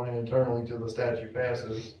work on internally till the statute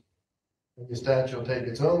passes. And the statute will take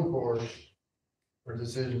its own course for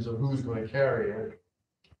decisions of who's going to carry it.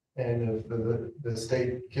 And if the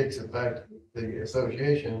state kicks it back to the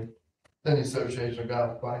association, then the association will go out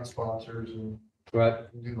and find sponsors and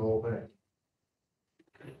Right. do the whole thing.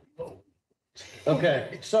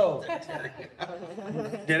 Okay, so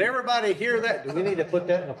did everybody hear that? Do we need to put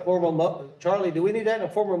that in a formal Charlie, do we need that in a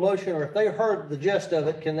formal motion, or if they heard the gist of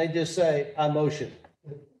it, can they just say, I motion?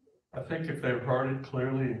 I think if they've heard it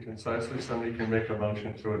clearly and concisely, somebody can make a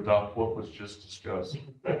motion to adopt what was just discussed.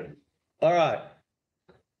 All right.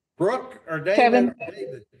 Brooke or David? Kevin.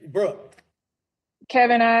 Brooke.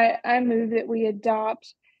 Kevin, I move that we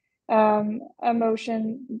adopt a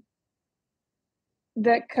motion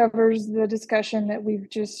that covers the discussion that we've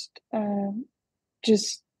just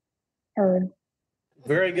heard.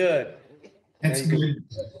 Very good. That's good.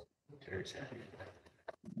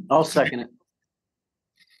 I'll second it.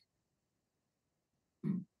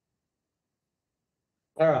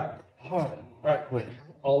 All right. All right, wait.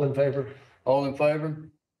 All in favor? All in favor?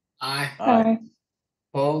 Aye. Aye.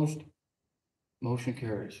 Opposed? Motion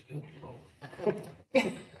carries. Good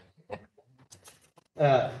Lord.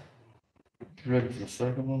 Ready for the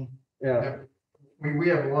second one? Yeah, We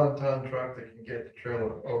have a 1-ton truck that can get the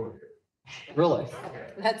trailer over here. really?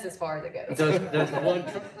 That's as far as it goes.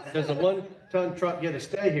 Does a 1-ton truck get to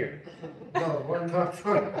stay here? No, the 1-ton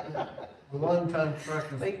truck, the 1-ton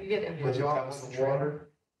truck is Like you get in. was off the water,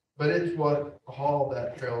 but it's what hauled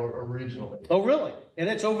that trailer originally. Oh, really? And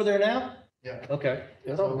it's over there now? Yeah, Okay.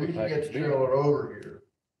 so we can get the trailer over here.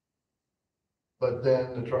 But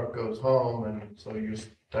then the truck goes home and so you just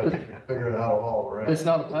have to figure out how to haul around. It's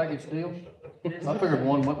not a package deal? I figured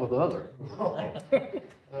one went with the other.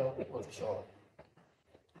 What a shot.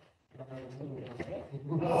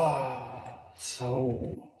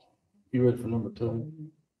 So, you ready for number 2?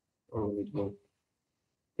 Or we need to go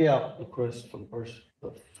Yeah, request from the person,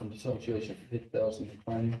 from the association for 50,000 in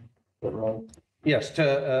training? Is that right? yes,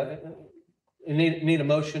 you need a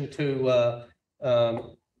motion to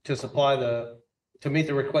supply to meet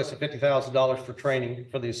the request of $50,000 for training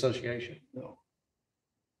for the association. No.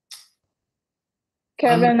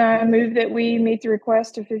 Kevin, I move that we meet the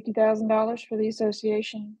request of $50,000 for the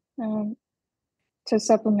association to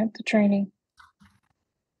supplement the training.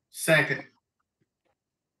 Second.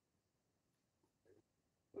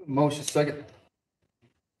 Motion second.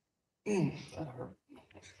 That hurt.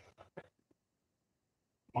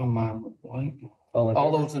 My mind went blank.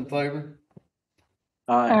 All those in favor?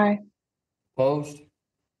 Aye. Aye. Opposed?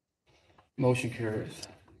 Motion carries.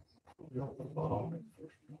 No.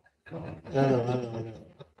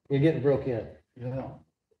 You're getting broke in. Yeah.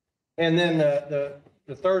 And then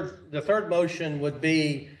the third motion would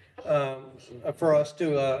be for us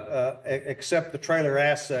to accept the trailer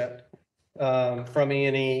asset from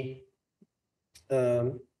E&E,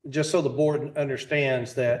 just so the board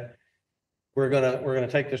understands that we're gonna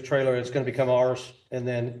take this trailer, it's gonna become ours, and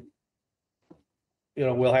then, you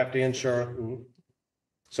know, we'll have to insure it, and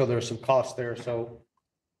so there's some cost there, so.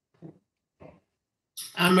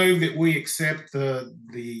 I move that we accept the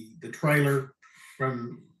trailer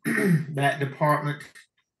from that department,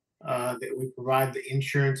 that we provide the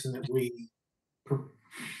insurance and that we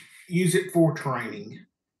use it for training.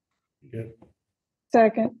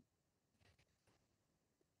 Second.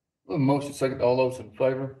 Motion second. All those in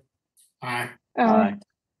favor? Aye. Aye.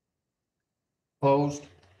 Opposed?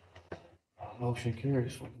 Motion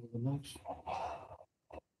carries. We'll go to the next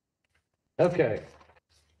one. Okay.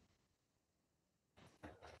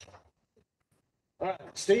 All right,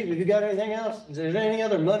 Steve, have you got anything else? Is there any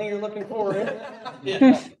other money you're looking for?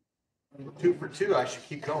 Yeah. 2 for 2, I should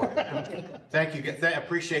keep going. Thank you. I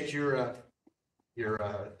appreciate your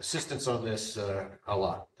assistance on this a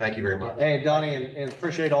lot. Thank you very much. Hey, Donnie, and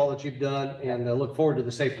appreciate all that you've done, and look forward to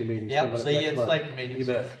the safety meetings. Yep, see you next at month. safety meetings.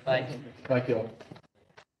 You bet. Thanks. Thank you.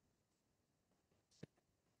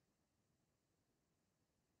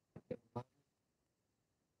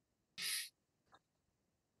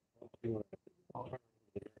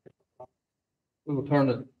 We will turn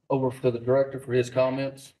it over to the director for his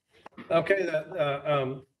comments. Okay,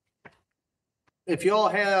 if you all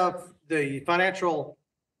have the financial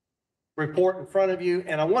report in front of you,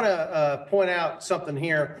 and I want to point out something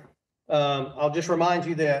here. I'll just remind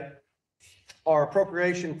you that our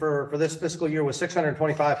appropriation for this fiscal year was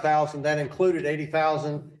 $625,000. That included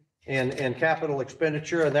 $80,000 in capital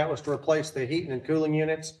expenditure, and that was to replace the heating and cooling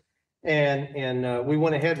units. And we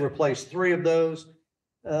went ahead and replaced 3 of those.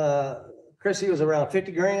 Chrissy, was around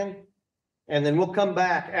 50 grand. And then we'll come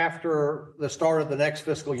back after the start of the next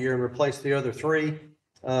fiscal year and replace the other 3.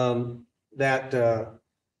 So that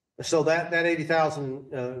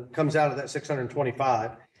 80,000 comes out of that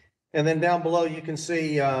 625. And then down below, you can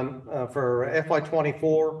see for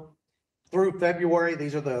FY24 through February,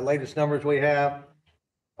 these are the latest numbers we have.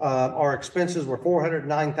 Our expenses were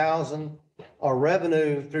 409,000. Our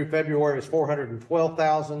revenue through February is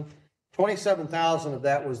 412,000. 27,000 of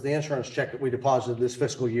that was the insurance check that we deposited this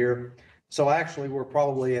fiscal year. So actually, we're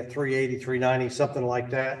probably at 380, 390, something like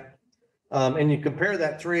that. And you compare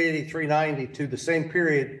that 380, 390 to the same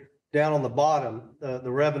period down on the bottom, the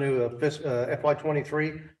revenue of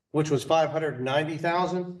FY23, which was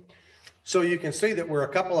 590,000. So you can see that we're a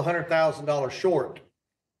couple of $100,000 short.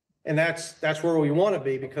 And that's where we want to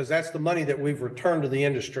be, because that's the money that we've returned to the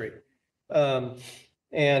industry. And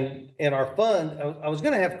our fund, I was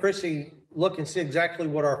going to have Chrissy look and see exactly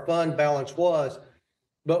what our fund balance was,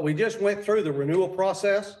 but we just went through the renewal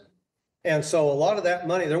process. And so a lot of that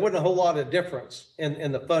money, there wasn't a whole lot of difference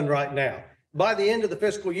in the fund right now. By the end of the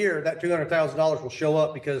fiscal year, that $200,000 will show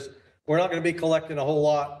up, because we're not going to be collecting a whole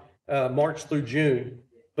lot March through June,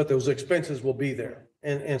 but those expenses will be there.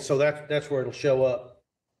 And so that's where it'll show up.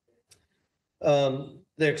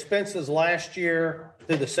 The expenses last year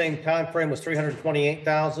through the same time frame was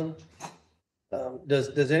 328,000.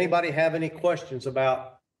 Does anybody have any questions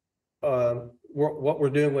about what we're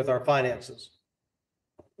doing with our finances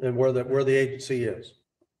and where the agency is?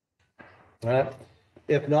 All right.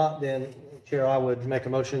 If not, then Chair, I would make a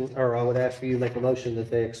motion, or I would ask for you to make a motion that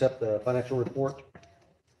they accept the financial report.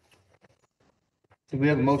 Do we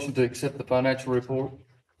have a motion to accept the financial report?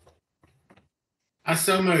 I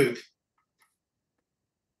so move.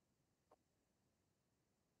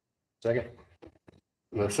 Second.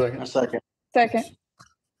 A second. A second. Second.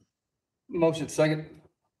 Motion second.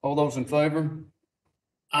 All those in favor?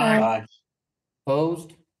 Aye.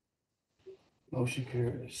 Opposed? Motion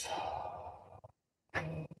carries.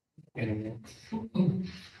 Anymore.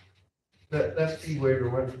 That fee waiver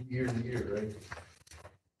went from year to year, right?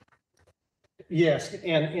 Yes,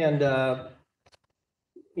 and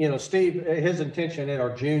Steve, his intention at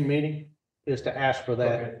our June meeting is to ask for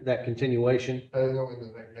that continuation. I don't know when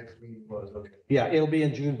the next meeting was, okay. Yeah, it'll be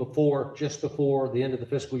in June just before the end of the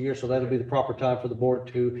fiscal year, so that'll be the proper time for the board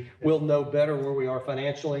we'll know better where we are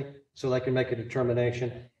financially, so they can make a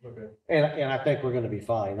determination. Okay. And I think we're gonna be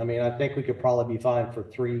fine. I mean, I think we could probably be fine for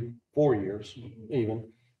 3-4 years even.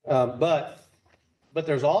 But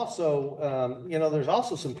there's also, there's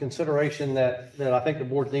also some consideration that I think the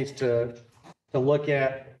board needs to look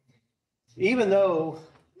at. Even though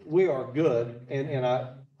we are good, and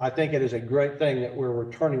I think it is a great thing that we're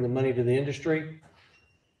returning the money to the industry,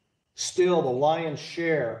 still the lion's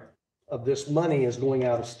share of this money is going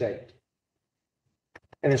out of state.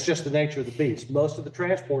 And it's just the nature of the beast. Most of the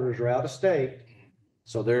transporters are out of state,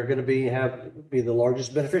 so they're going to be the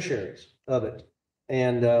largest beneficiaries of it.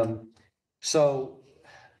 And so,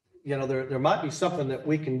 there might be something that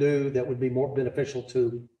we can do that would be more beneficial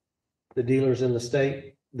to the dealers in the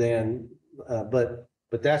state than, but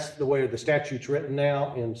that's the way the statute's written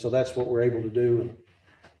now, and so that's what we're able to do.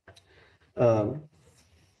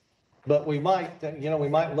 But we might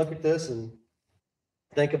look at this and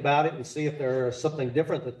think about it and see if there's something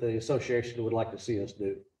different that the association would like to see us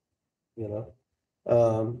do.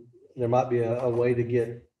 There might be a way to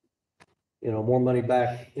get, more money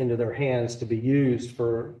back into their hands to be used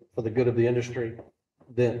for the good of the industry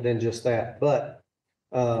than just that. But,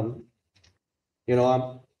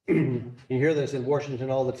 you hear this in Washington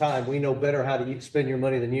all the time. We know better how to spend your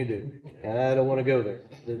money than you do. And I don't want to go there.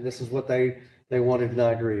 This is what they wanted, and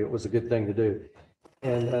I agree. It was a good thing to do.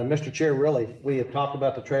 And Mr. Chair, really, we have talked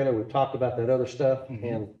about the trailer. We've talked about that other stuff.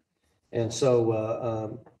 And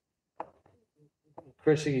so,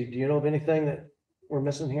 Chrissy, do you know of anything that we're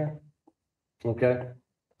missing here? Okay.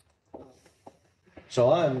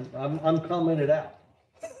 So I'm commented out.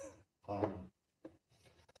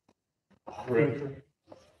 Richard,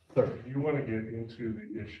 do you want to get into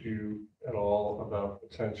the issue at all about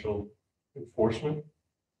potential enforcement?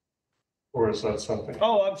 Or is that something?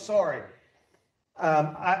 Oh, I'm sorry.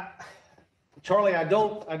 Charlie, I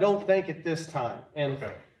don't think at this time. And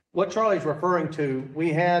Okay. what Charlie's referring to,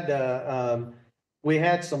 we had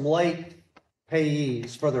some late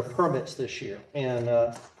payees for their permits this year. And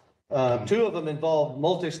Two of them involved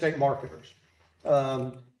multi-state marketers.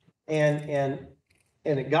 And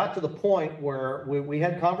it got to the point where we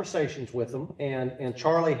had conversations with them, and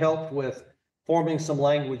Charlie helped with forming some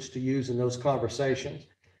language to use in those conversations.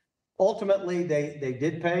 Ultimately, they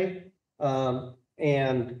did pay.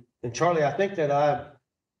 And Charlie, I think that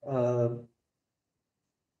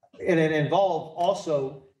and it involved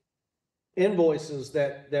also invoices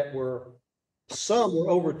that were, some were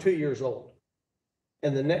over 2 years old.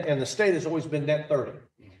 And the state has always been net 30.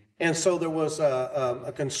 And so there was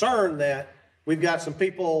a concern that we've got some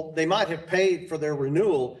people, they might have paid for their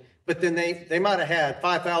renewal, but then they might have had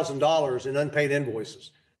 $5,000 in unpaid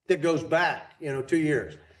invoices that goes back, 2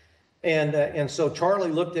 years. And so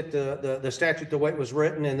Charlie looked at the statute, the way it was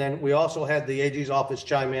written, and then we also had the AG's office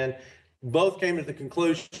chime in. Both came to the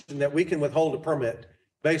conclusion that we can withhold a permit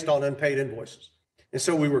based on unpaid invoices. And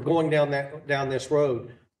so we were going down this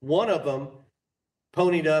road. One of them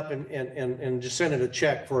ponied up and just sent it a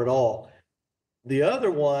check for it all. The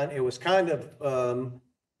other one, it was kind of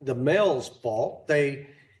the mail's fault.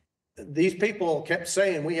 These people kept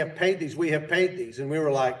saying, we have paid these. And we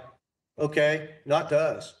were like, okay, not to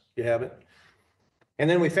us, you haven't. And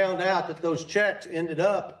then we found out that those checks ended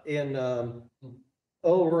up in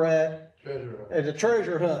over at the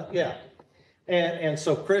treasure hunt, yeah. And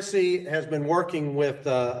so Chrissy has been working with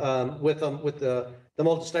the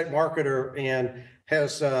multi-state marketer and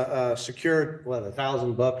has secured, what,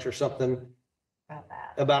 $1,000 or something?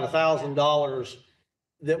 About $1,000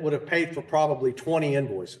 that would have paid for probably 20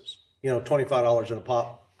 invoices, $25 in a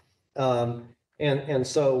pop. And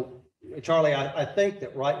so, Charlie, I think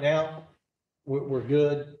that right now we're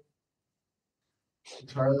good.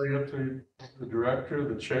 Entirely up to the director,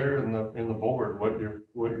 the chair, and the board, what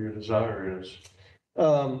your desire is.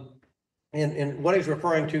 And what he's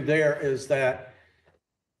referring to there is that,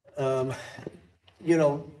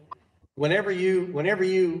 whenever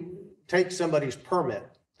you take somebody's permit,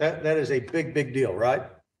 that is a big deal, right?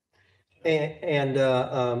 And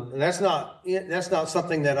that's not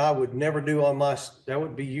something that I would never do on that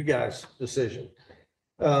would be you guys' decision.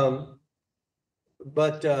 But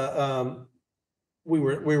we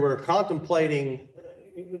were contemplating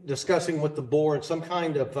discussing with the board some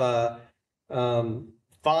kind of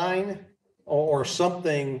fine or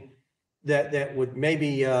something that would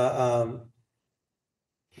maybe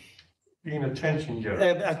be an attention getter.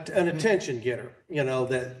 An attention getter,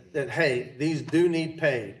 that hey, these do need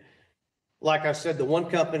paid. Like I said, the one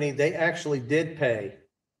company, they actually did pay.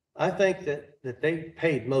 I think that they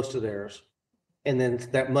paid most of theirs, and then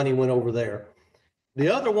that money went over there. The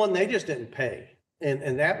other one, they just didn't pay.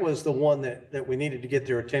 And that was the one that we needed to get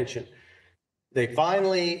their attention. They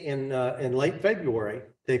finally, in late February,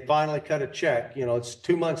 they finally cut a check. It's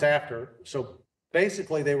 2 months after. So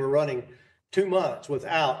basically they were running 2 months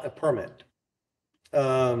without a permit.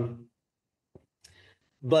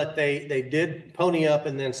 But they did pony up,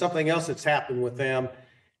 and then something else that's happened with them.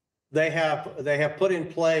 They have put in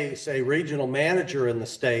place a regional manager in the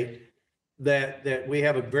state that we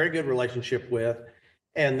have a very good relationship with,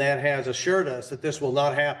 and that has assured us that this will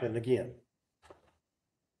not happen again.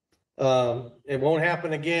 It won't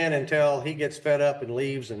happen again until he gets fed up and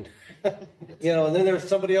leaves, and and then there's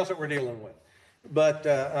somebody else that we're dealing with. But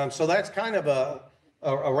so that's kind of a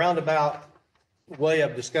roundabout way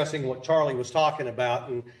of discussing what Charlie was talking about.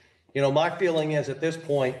 And my feeling is at this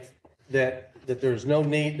point that there's no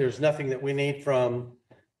need, there's nothing that we need from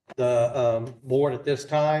the board at this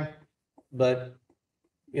time, but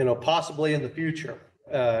possibly in the future,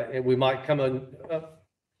 we might come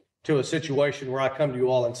to a situation where I come to you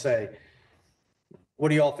all and say, what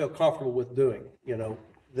do you all feel comfortable with doing?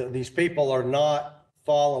 These people are not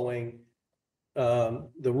following the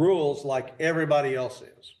rules like everybody else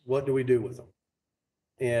is. What do we do with them?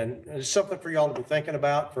 And it's something for y'all to be thinking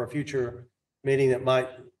about for a future meeting that might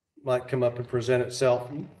come up and present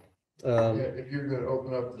itself. If you're going to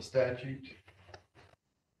open up the statute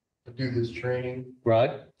to do this training,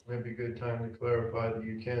 Right. maybe a good time to clarify that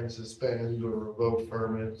you can suspend or revoke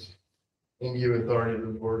permits and give authority to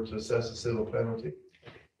the board to assess a civil penalty.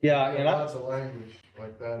 Yeah, and lots of language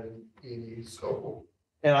like that in so.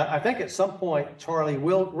 And I think at some point, Charlie,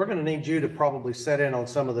 we're going to need you to probably set in on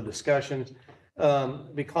some of the discussions,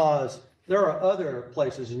 because there are other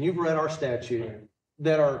places, and you've read our statute,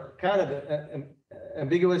 that are kind of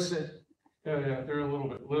ambiguous. Yeah, they're a little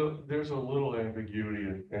bit, there's a little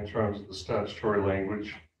ambiguity in terms of the statutory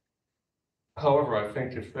language. However, I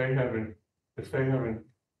think if they haven't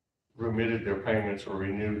remitted their payments or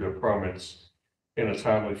renewed their permits in a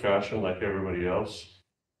timely fashion like everybody else,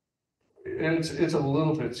 it's a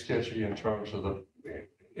little bit sketchy in terms of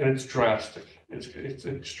and it's drastic. it's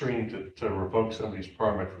extreme to revoke somebody's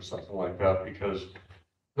permit for something like that, because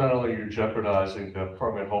not only are you jeopardizing the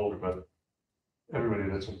permit holder, but everybody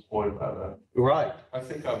that's employed by that. Right. I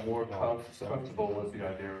think I'm more comfortable with the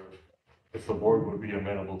idea of if the board would be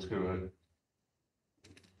amenable to it,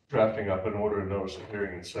 drafting up an order of notice of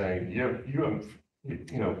hearing and saying, you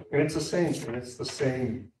know, and it's the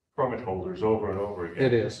same permit holders over and over again.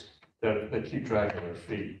 It is. That they keep dragging their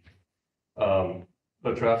feet.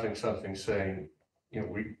 But drafting something saying, you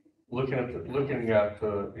know, looking at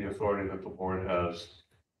the authority that the board has,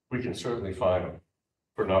 we can certainly fine them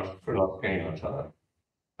for not paying on time.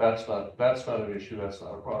 That's not an issue, that's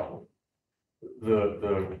not a problem.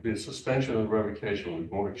 The suspension of the revocation was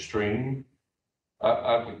more extreme.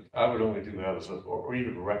 I would only do that or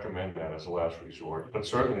even recommend that as a last resort, but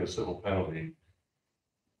certainly a civil penalty.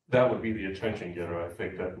 That would be the attention getter, I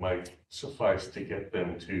think, that might suffice to get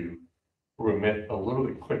them to remit a little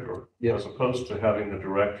bit quicker, as opposed to having the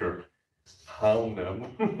director hound them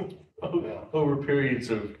over periods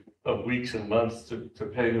of weeks and months to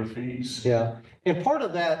pay their fees. Yeah. And part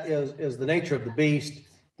of that is the nature of the beast.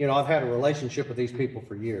 You know, I've had a relationship with these people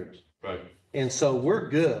for years. Right. And so we're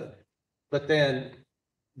good, but then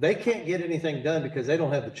they can't get anything done because they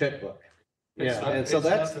don't have the checkbook. It's not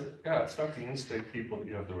the in-state people that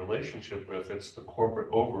you have the relationship with, it's the corporate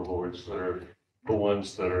overlords that are the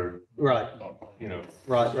ones that are, right, you know,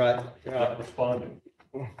 right. not responding.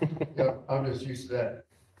 Yeah, I'm just used to that.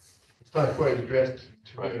 It's not quite addressed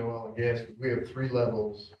to me in oil and gas. We have 3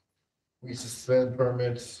 levels. We suspend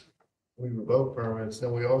permits, we revoke permits,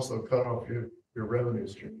 then we also cut off your revenue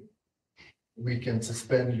stream. We can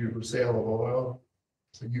suspend you for sale of oil,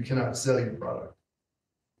 so you cannot sell your product.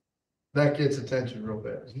 That gets attention real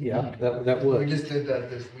fast. Yeah, that We would. just did that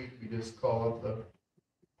this week. We just call up the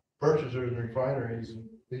purchasers and refineries and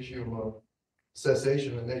issue them a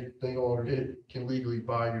cessation, and they no longer can legally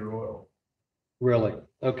buy your oil. Really?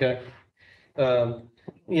 Okay.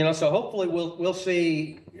 You know, so hopefully we'll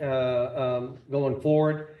see, going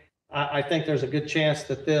forward. I think there's a good chance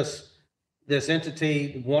that this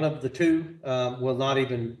entity, one of the two, will not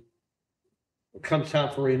even come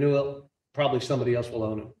time for renewal. Probably somebody else will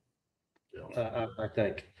own it. I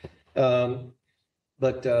think.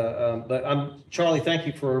 But Charlie, thank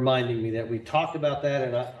you for reminding me that we talked about that,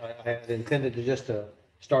 and I had intended to just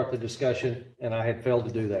start the discussion, and I had failed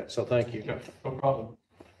to do that. So thank you. Yeah, no problem.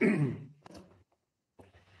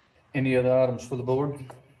 Any other items for the board?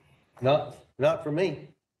 Not for me.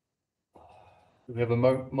 We have a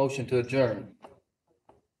motion to adjourn.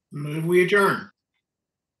 Move we adjourn.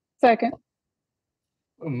 Second.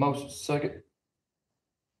 A motion second.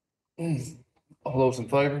 All those in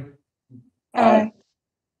favor? Aye.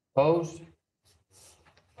 Opposed?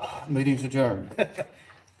 Meeting's adjourned.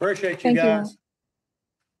 Appreciate you Thank you. guys.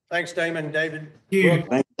 Thanks, Damon, David. You.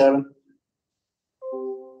 Thanks, Kevin.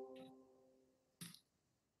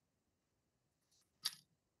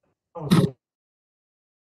 Oh, so